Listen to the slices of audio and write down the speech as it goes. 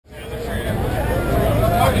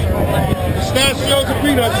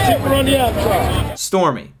Run the outside.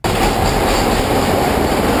 Stormy.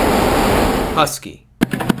 Husky.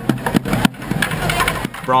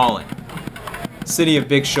 Brawling. City of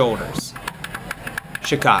Big Shoulders.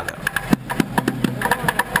 Chicago.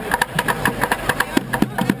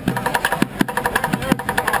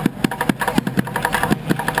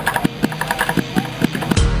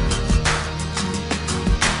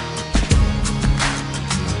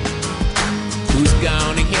 Who's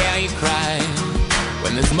gonna hear you cry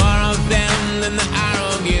when there's more of them than there are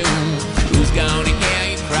of you? Who's gonna hear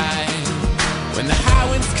you cry when the high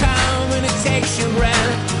winds come and it takes your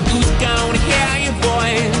breath? Who's gonna hear your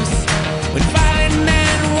voice when violent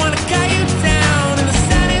men wanna cut you down and the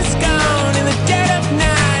sun is gone in the dead of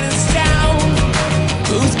night and sound?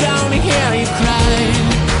 Who's gonna hear you cry?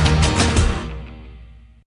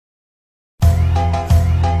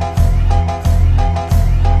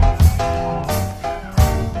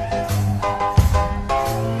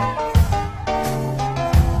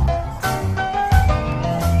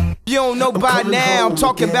 You don't know by now, I'm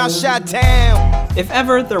talking about Chi-Town. If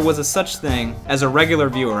ever there was a such thing as a regular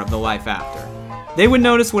viewer of The Life After, they would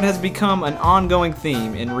notice what has become an ongoing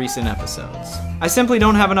theme in recent episodes. I simply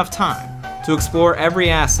don't have enough time to explore every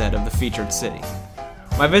asset of the featured city.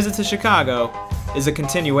 My visit to Chicago is a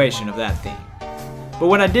continuation of that theme. But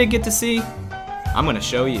what I did get to see, I'm gonna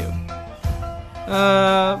show you.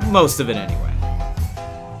 Most of it anyway.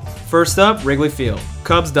 First up, Wrigley Field,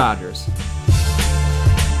 Cubs-Dodgers.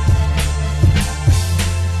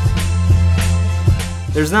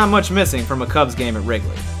 There's not much missing from a Cubs game at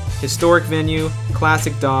Wrigley. Historic venue,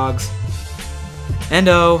 classic dogs, and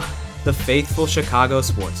oh, the faithful Chicago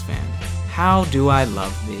sports fan. How do I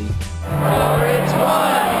love thee? Orange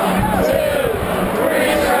 1, 2, 3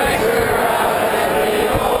 strikes, you're out.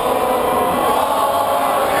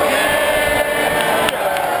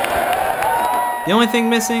 The only thing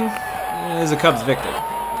missing is a Cubs victory.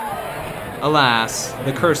 Alas,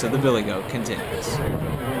 the curse of the Billy Goat continues.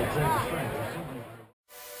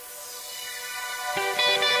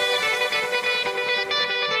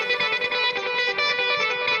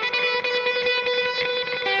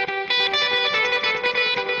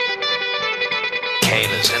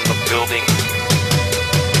 Is in the building.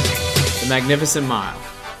 The Magnificent Mile,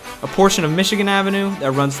 a portion of Michigan Avenue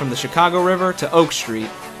that runs from the Chicago River to Oak Street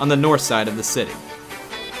on the north side of the city.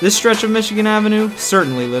 This stretch of Michigan Avenue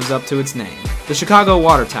certainly lives up to its name. The Chicago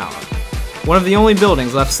Water Tower, one of the only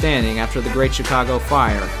buildings left standing after the Great Chicago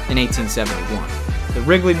Fire in 1871. The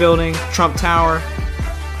Wrigley Building, Trump Tower.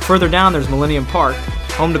 Further down there's Millennium Park,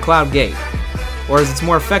 home to Cloud Gate, or as it's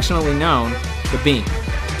more affectionately known, the Beam.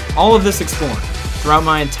 All of this exploring throughout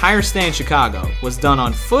my entire stay in Chicago was done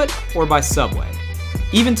on foot or by subway.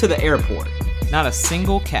 Even to the airport, not a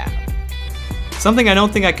single cab. Something I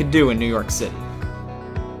don't think I could do in New York City.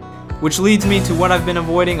 Which leads me to what I've been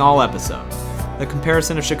avoiding all episode, the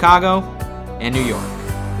comparison of Chicago and New York.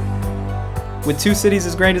 With two cities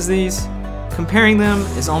as great as these, comparing them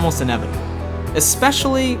is almost inevitable,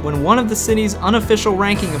 especially when one of the city's unofficial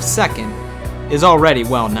ranking of second is already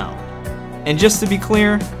well known. And just to be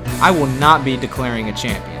clear, I will not be declaring a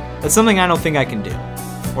champion. That's something I don't think I can do,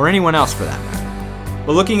 or anyone else for that matter.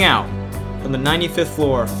 But looking out from the 95th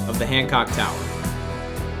floor of the Hancock Tower,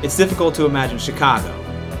 it's difficult to imagine Chicago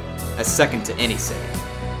as second to any city.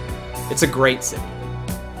 It's a great city.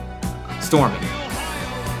 Stormy,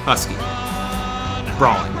 husky,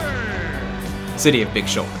 brawling, city of big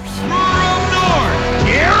shoulders.